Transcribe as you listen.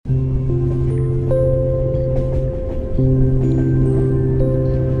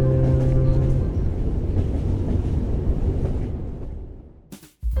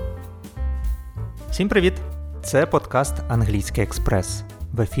Всім привіт! Це подкаст «Англійський Експрес».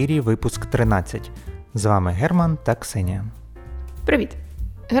 В ефірі випуск 13. З вами Герман та Ксенія. Привіт!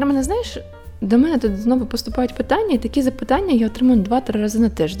 Германе, знаєш, до мене тут знову поступають питання, і такі запитання я отримую 2-3 рази на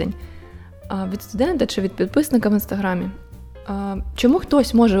тиждень. Від студента чи від підписника в Інстаграмі. Чому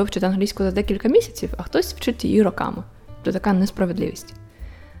хтось може вивчити англійську за декілька місяців, а хтось вчить її роками? Це така несправедливість.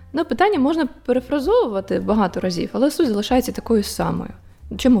 Питання можна перефразовувати багато разів, але суть залишається такою самою.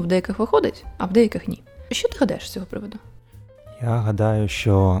 Чому в деяких виходить, а в деяких ні? Що ти гадаєш з цього приводу? Я гадаю,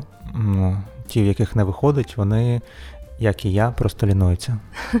 що ті, в яких не виходить, вони, як і я, просто лінуються.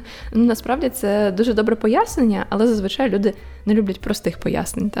 Насправді це дуже добре пояснення, але зазвичай люди не люблять простих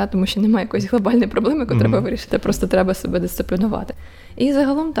пояснень, тому що немає якоїсь глобальної проблеми, яку треба вирішити, просто треба себе дисциплінувати. І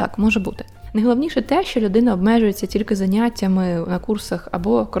загалом так, може бути. Найголовніше те, що людина обмежується тільки заняттями на курсах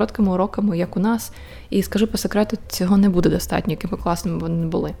або короткими уроками, як у нас, і, скажу по секрету, цього не буде достатньо, якими класними вони не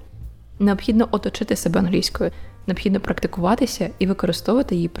були. Необхідно оточити себе англійською, необхідно практикуватися і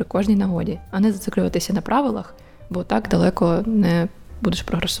використовувати її при кожній нагоді, а не зациклюватися на правилах, бо так далеко не будеш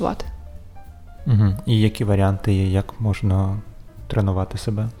прогресувати. І які варіанти є, як можна тренувати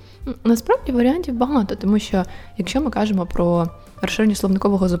себе? Насправді варіантів багато, тому що якщо ми кажемо про розширення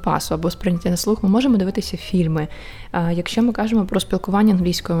словникового запасу або сприйняття на слух, ми можемо дивитися фільми. Якщо ми кажемо про спілкування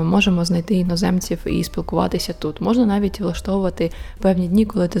англійською, ми можемо знайти іноземців і спілкуватися тут. Можна навіть влаштовувати певні дні,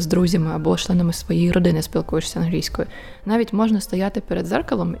 коли ти з друзями або членами своєї родини спілкуєшся англійською. Навіть можна стояти перед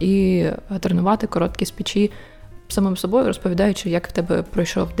дзеркалом і тренувати короткі спічі самим собою, розповідаючи, як в тебе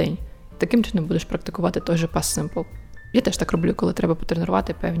пройшов день. Таким чином будеш практикувати той же past simple. Я теж так роблю, коли треба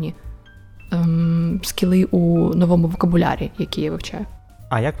потренувати певні скіли у новому вокабулярі, які я вивчаю.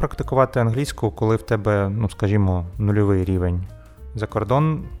 А як практикувати англійську, коли в тебе, скажімо, нульовий рівень? За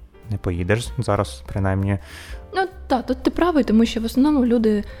кордон не поїдеш зараз, принаймні. Так, тут ти правий, тому що в основному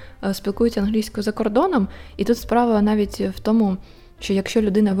люди спілкуються англійською за кордоном, і тут справа навіть в тому, що якщо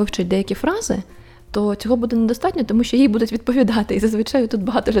людина вивчить деякі фрази, то цього буде недостатньо, тому що їй будуть відповідати, і зазвичай тут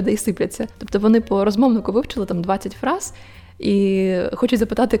багато людей сипляться. Тобто вони по розмовнику вивчили 20 фраз, і хочуть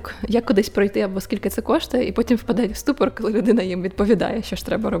запитати, як кудись пройти або скільки це коштує, і потім впадають в ступор, коли людина їм відповідає, що ж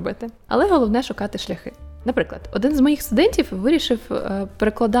треба робити. Але головне шукати шляхи. Наприклад, один з моїх студентів вирішив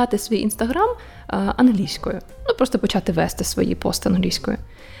перекладати свій Інстаграм англійською. Просто почати вести свої пости англійською.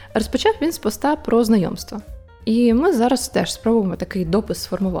 Розпочав він з поста про знайомство. І ми зараз теж спробуємо такий допис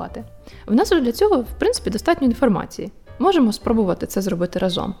сформувати. В нас для цього, в принципі, достатньо інформації. Можемо спробувати це зробити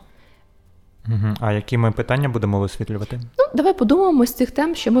разом. А які ми питання будемо висвітлювати? Давай подумаємо з цих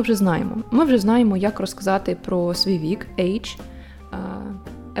тем, що ми вже знаємо. Ми вже знаємо, як розказати про свій вік, age,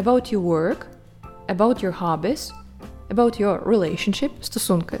 about your work, about your hobbies, about your relationship,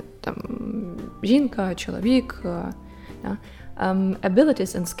 стосунки, жінка, чоловік,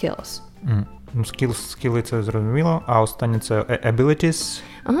 abilities and skills. Скіли це зрозуміло, а останнє це abilities.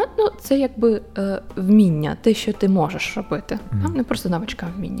 Це якби вміння, те, що ти можеш робити. Не просто навичка,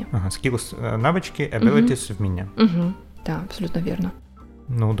 а вміння. Skills – навички, abilities – вміння. Так, абсолютно вірно.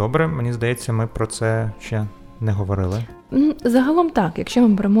 Добре, мені здається, ми про це ще не говорили. Загалом так, якщо ми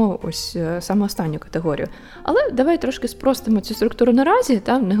беремо ось саме останню категорію. Але давай трошки спростимо цю структуру наразі,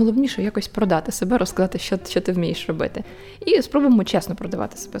 найголовніше якось продати себе, розказати, що ти вмієш робити. І спробуємо чесно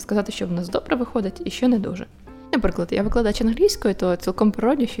продавати себе, сказати, що в нас добре виходить і що не дуже. Наприклад, я викладач англійської, то цілком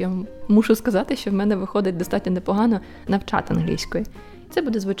природно, що я мушу сказати, що в мене виходить достатньо непогано навчати англійської. Це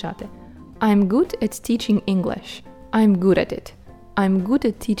буде звучати I'm good at teaching English. I'm good at it. I'm good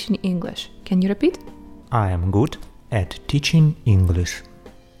at teaching English. Can you repeat? I am good at teaching English.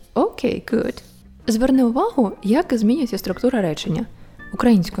 Окей, good. Зверни увагу, як змінюється структура речення.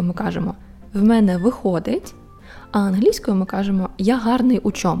 Українською ми кажемо «в мене виходить», а англійською ми кажемо «я гарний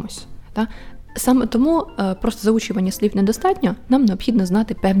у чомусь». Саме тому просто заучування слів недостатньо, нам необхідно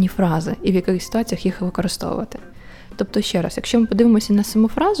знати певні фрази і в яких ситуаціях їх використовувати. Тобто, ще раз, якщо ми подивимося на саму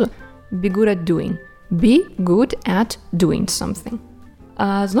фразу «be good at doing», «be good at doing something».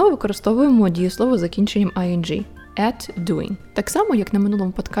 А знову використовуємо дієслово з закінченням ing – at doing. Так само, як на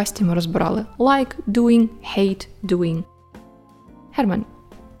минулому подкасті ми розбирали like doing, hate doing. Герман,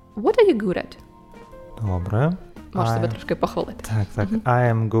 what are you good at? Добре. Можеш себе трошки похвалити. Так.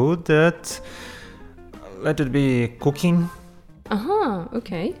 I am good at, let it be cooking.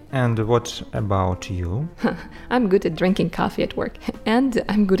 Окей. And what about you? I'm good at drinking coffee at work. And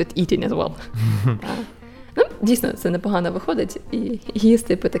I'm good at eating as well. Дійсно, це непогано виходить і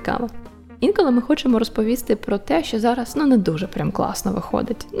їсти і пити каву. Інколи ми хочемо розповісти про те, що зараз не дуже прям класно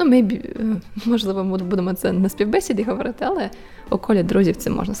виходить. Можливо, ми будемо це на співбесіді говорити, але у колі друзів це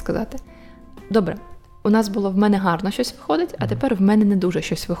можна сказати. Добре, у нас було «в мене гарно щось виходить», а тепер «в мене не дуже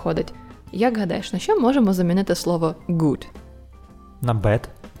щось виходить». Як гадаєш, на що можемо замінити слово good? На bad.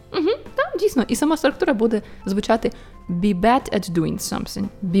 Так, дійсно. І сама структура буде звучати be bad at doing something.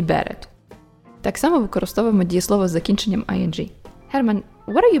 Be bad at. Так само використовуємо дієслово з закінченням ing. Herman,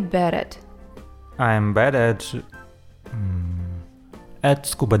 what are you bad at? I'm bad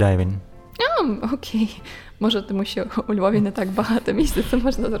at scuba diving. Окей. Може, тому що у Львові не так багато місць, це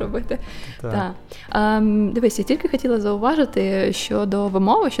можна зробити. Так. Дивись, я тільки хотіла зауважити щодо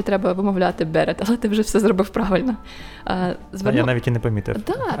вимови, що треба вимовляти bad, але ти вже все зробив правильно. Я навіть і не помітив.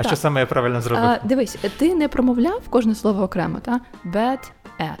 Що саме я правильно зробив? Дивись, ти не промовляв кожне слово окремо, так? Bad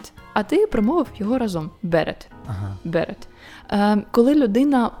at. А ти промовив його разом. Bad at. Bad at. Коли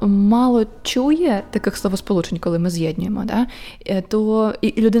людина мало чує таких словосполучень, коли ми з'єднуємо, то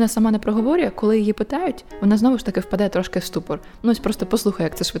і людина сама не проговорює, коли її питають, вона знову ж таки впадає трошки в ступор. Ось просто послухай,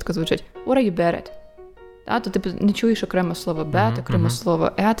 як це швидко звучить. What are you bad at? То ти не чуєш окремо слово bad, окремо слово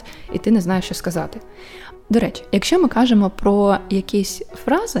at, і ти не знаєш, що сказати. До речі, якщо ми кажемо про якісь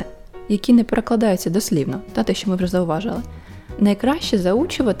фрази, які не перекладаються дослівно, те, що ми вже зауважили, найкраще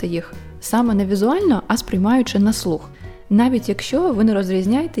заучувати їх саме не візуально, а сприймаючи на слух. Навіть якщо ви не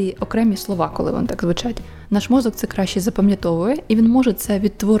розрізняєте окремі слова, коли вони так звучать. Наш мозок це краще запам'ятовує, і він може це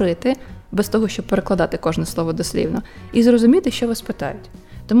відтворити без того, щоб перекладати кожне слово дослівно, і зрозуміти, що вас питають.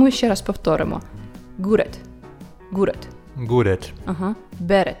 Тому ще раз повторимо. Good at. Good at. Good at.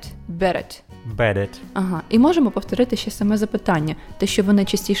 Bad at. Bad at. Bad at. І можемо повторити ще саме запитання, те, що ви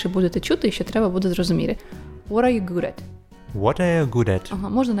найчастіше будете чути і що треба буде зрозуміти. What are you good at? What are you good at?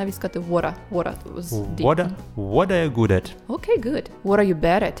 Можна навіть сказати what are you good at? Окей, good. What are you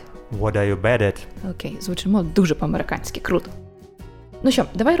bad at? What are you bad at? Окей, звучимо дуже по-американськи, круто. Ну що,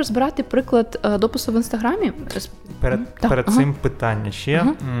 давай розбирати приклад допису в Інстаграмі. Перед цим питання ще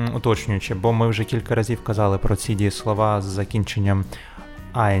уточнюючи, бо ми вже кілька разів казали про ці дієслова з закінченням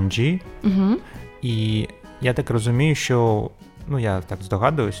ing. І я так розумію, що я так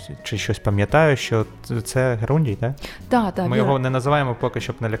здогадуюсь, чи щось пам'ятаю, що це герундій, так? Так. Ми його не називаємо поки,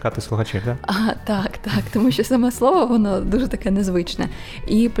 щоб налякати слухачів, так? Так, тому що саме слово, воно дуже таке незвичне.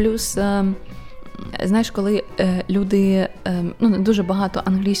 І плюс, знаєш, коли люди не дуже багато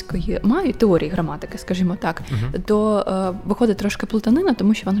англійської мають, теорії граматики, скажімо так, то виходить трошки плутанина,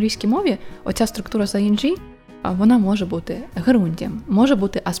 тому що в англійській мові оця структура з ing, вона може бути герундієм, може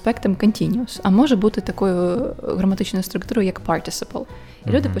бути аспектом continuous, а може бути такою граматичною структурою, як participle. І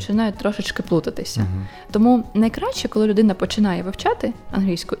люди починають трошечки плутатися. Тому найкраще, коли людина починає вивчати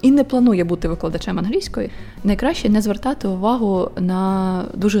англійську і не планує бути викладачем англійської, найкраще не звертати увагу на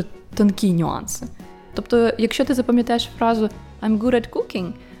дуже тонкі нюанси. Тобто, якщо ти запам'ятаєш фразу «I'm good at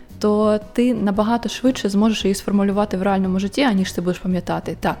cooking», то ти набагато швидше зможеш її сформулювати в реальному житті, аніж ти будеш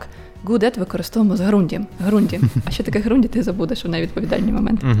пам'ятати. Так, good at використовуємо з герундієм. А що таке герундій, ти забудеш у невідповідальний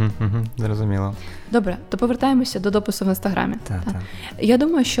момент. Зрозуміло. Добре, то повертаємося до допису в Інстаграмі. Так. Я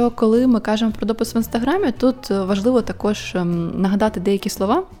думаю, що коли ми кажемо про допис в Інстаграмі, тут важливо також нагадати деякі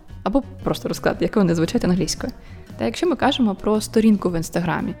слова, або просто розказати, як вони звучать англійською. Та якщо ми кажемо про сторінку в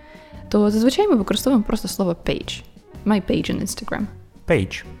Інстаграмі, то зазвичай ми використовуємо просто слово page. My page in Instagram.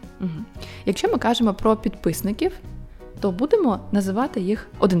 Page. Якщо ми кажемо про підписників, то будемо називати їх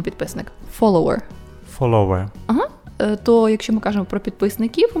один підписник – follower. Follower. То якщо ми кажемо про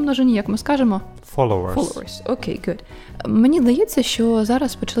підписників у множині, як ми скажемо? Followers. Окей, good. Мені здається, що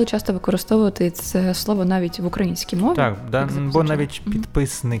зараз почали часто використовувати це слово навіть в українській мові. Так, бо навіть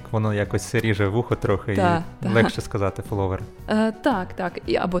підписник, воно якось ріже вухо трохи і легше сказати follower. Так.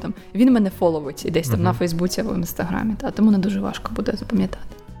 Або там він мене фоловить і десь там на Фейсбуці або в Інстаграмі. Тому не дуже важко буде запам'ятати.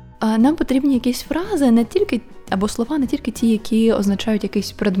 Нам потрібні якісь фрази, не тільки, або слова, не тільки ті, які означають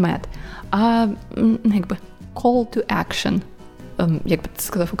якийсь предмет, а якби call to action. Як би ти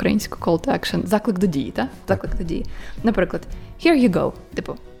сказав українською, call to action, заклик до дії, так? Заклик до дії. Наприклад, here you go,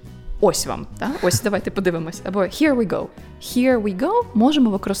 типу, ось вам, так? Ось давайте подивимось. Або here we go. Here we go можемо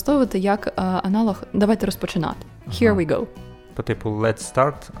використовувати як аналог давайте розпочинати. Here we go. По типу let's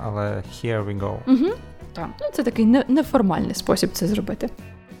start, але here we go. Так. Це такий неформальний спосіб це зробити.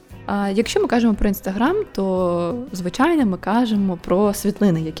 Якщо ми кажемо про Інстаграм, то, звичайно, ми кажемо про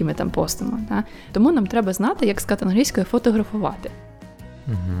світлини, які ми там постимо. Так? Тому нам треба знати, як сказати англійською фотографувати.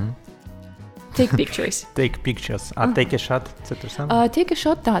 Take pictures. Take pictures. А take a shot – це те саме? Take a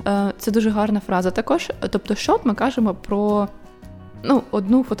shot, так. Це дуже гарна фраза також. Тобто shot ми кажемо про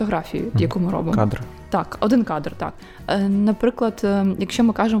одну фотографію, яку ми робимо. Кадр. Так, один кадр, так. Наприклад, якщо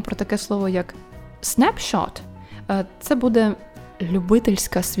ми кажемо про таке слово, як snapshot, це буде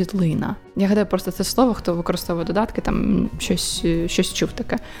любительська світлина. Я гадаю, просто це слово, хто використовує додатки, там щось чув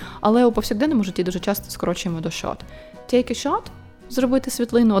таке. Але у повсякденному житті дуже часто скорочуємо до shot. Take a shot зробити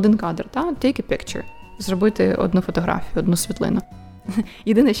світлину, один кадр, take a picture, зробити одну фотографію, одну світлину.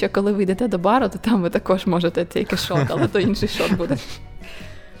 Єдине, що коли ви йдете до бару, то там ви також можете take a shot, але то інший шот буде.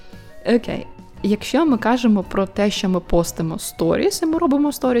 Окей. Якщо ми кажемо про те, що ми постимо stories, і ми робимо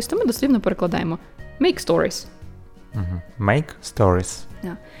stories, то ми дослівно перекладаємо make stories. Make stories.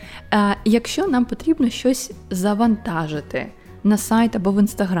 Якщо нам потрібно щось завантажити на сайт або в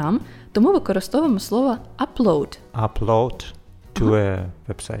Instagram, то ми використовуємо слово upload. Upload to a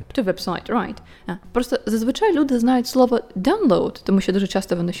website. To website, right. Просто зазвичай люди знають слово download, тому що дуже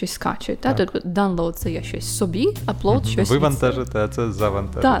часто вони щось скачують. Тобто download – це я щось собі, upload – щось вивантажити, а це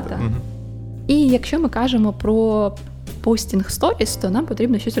завантажити. Так. І якщо ми кажемо про постінг stories, то нам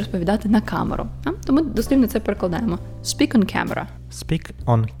потрібно щось розповідати на камеру. То ми дослівно це перекладаємо. Speak on camera. Speak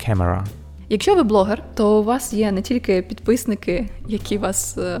on camera. Якщо ви блогер, то у вас є не тільки підписники, які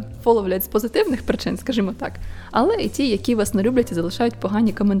вас фоловлять з позитивних причин, скажімо так, але і ті, які вас не люблять і залишають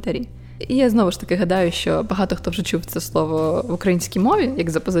погані коментарі. І я знову ж таки гадаю, що багато хто вже чув це слово в українській мові, як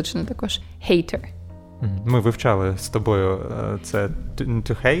запозичене також, hater. Ми вивчали з тобою це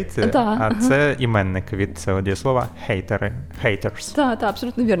to hate, це іменник від цього дієслова haters. Так,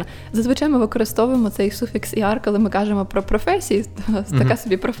 абсолютно вірно. Зазвичай ми використовуємо цей суфікс «er», коли ми кажемо про професії, така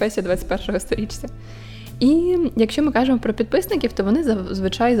собі професія 21-го сторіччя. І якщо ми кажемо про підписників, то вони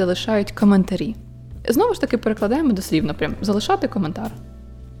зазвичай залишають коментарі. Знову ж таки перекладаємо дослівно, прям залишати коментар.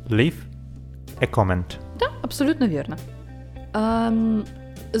 Leave a comment. Так, абсолютно вірно.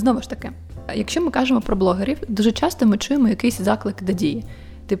 Знову ж таки, якщо ми кажемо про блогерів, дуже часто ми чуємо якийсь заклик до дії.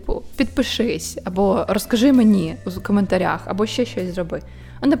 Типу, підпишись, або розкажи мені у коментарях, або ще щось зроби.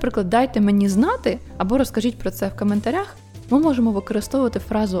 Наприклад, дайте мені знати, або розкажіть про це в коментарях. Ми можемо використовувати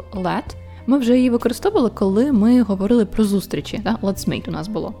фразу let. Ми вже її використовували, коли ми говорили про зустрічі. Let's meet у нас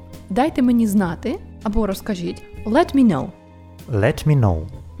було. Дайте мені знати, або розкажіть. Let me know. Let me know.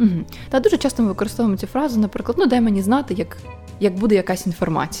 Та дуже часто ми використовуємо цю фразу, наприклад, дай мені знати, як буде якась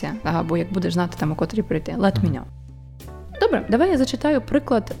інформація, або як будеш знати там, у котрій прийти. Let me know. Добре, давай я зачитаю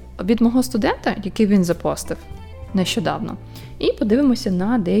приклад від мого студента, який він запостив нещодавно, і подивимося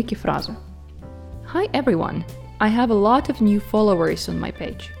на деякі фрази. Hi everyone, I have a lot of new followers on my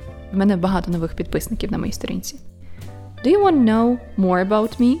page. В мене багато нових підписників на моїй сторінці. Do you want to know more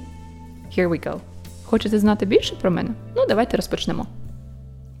about me? Here we go. Хочете знати більше про мене? Давайте розпочнемо.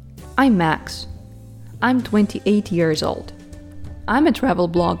 I'm Max. I'm 28 years old. I'm a travel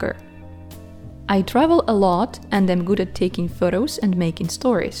blogger. I travel a lot and I'm good at taking photos and making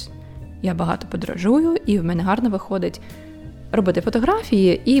stories. Я багато подорожую і в мене гарно виходить робити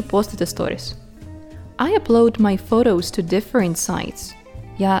фотографії і постити сторіс. I upload my photos to different sites.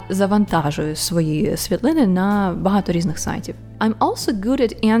 Я завантажую свої світлини на багато різних сайтів. I'm also good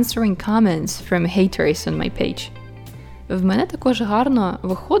at answering comments from haters on my page. В мене також гарно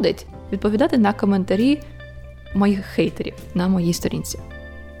виходить відповідати на коментарі моїх хейтерів на моїй сторінці.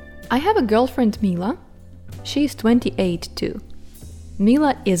 I have a girlfriend, Mila. She is 28 too.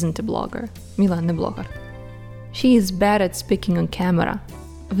 Mila isn't a blogger. Mila не блогер. She is bad at speaking on camera.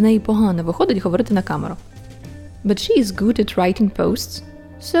 В неї погано виходить говорити на камеру. But she is good at writing posts,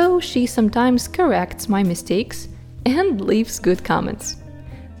 so she sometimes corrects my mistakes and leaves good comments.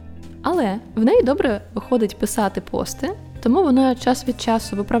 Але в неї добре виходить писати пости, тому вона час від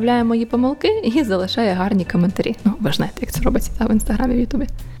часу виправляє мої помилки і залишає гарні коментарі. Ви ж знаєте, як це робиться в Інстаграмі, в Ютубі.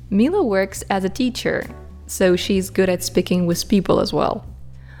 Mila works as a teacher, so she's good at speaking with people as well.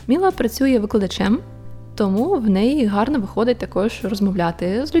 Міла працює викладачем, тому в неї гарно виходить також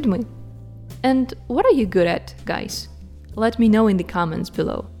розмовляти з людьми. And what are you good at, guys? Let me know in the comments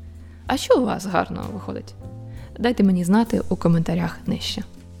below. А що у вас гарно виходить? Дайте мені знати у коментарях нижче.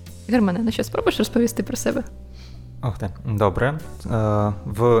 Германе, що спробуєш розповісти про себе? Ох ти, добре.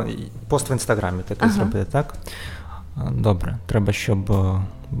 В пост в Інстаграмі такий зробити, так? Добре, треба, щоб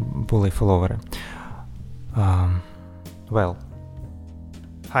були фоловери. Well,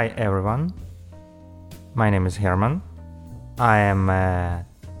 hi everyone. My name is Herman. I am a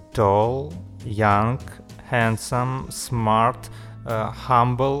tall, young, handsome, smart,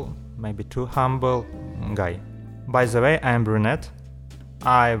 humble, maybe too humble guy. By the way, I am brunette.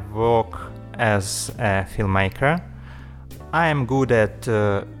 I work as a filmmaker. I am good at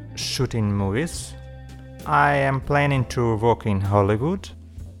shooting movies. I am planning to work in Hollywood.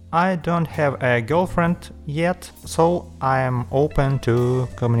 I don't have a girlfriend yet, so I am open to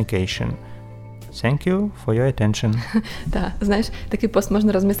communication. Thank you for your attention. Так, знаєш, такий пост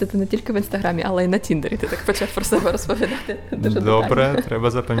можна розмістити не тільки в Інстаграмі, але й на Тіндері. Ти так почав про себе розповідати. Добре,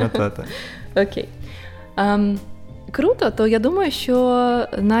 треба запам'ятати. Окей. Круто, то я думаю, що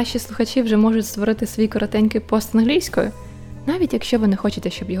наші слухачі вже можуть створити свій коротенький пост англійською. Навіть якщо ви не хочете,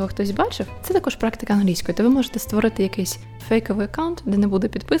 щоб його хтось бачив, це також практика англійської, то ви можете створити якийсь фейковий аккаунт, де не буде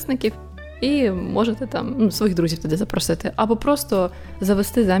підписників, і можете там своїх друзів туди запросити, або просто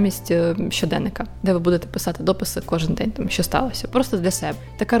завести замість щоденника, де ви будете писати дописи кожен день, там, що сталося, просто для себе.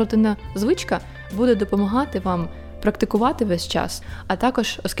 Така рутинна звичка буде допомагати вам практикувати весь час, а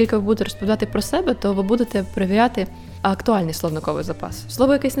також, оскільки ви будете розповідати про себе, то ви будете перевіряти актуальний словниковий запас.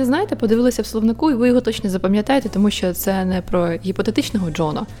 Слово якесь не знаєте, подивилися в словнику, і ви його точно запам'ятаєте, тому що це не про гіпотетичного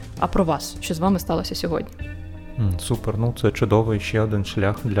Джона, а про вас, що з вами сталося сьогодні. Супер, це чудовий ще один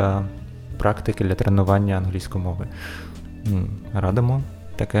шлях для практики, для тренування англійської мови. Радимо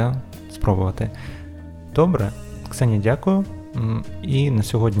таке спробувати. Добре, Ксенія, дякую. І на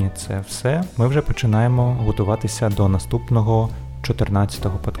сьогодні це все. Ми вже починаємо готуватися до наступного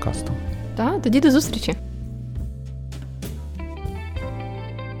 14-го подкасту. Тоді до зустрічі!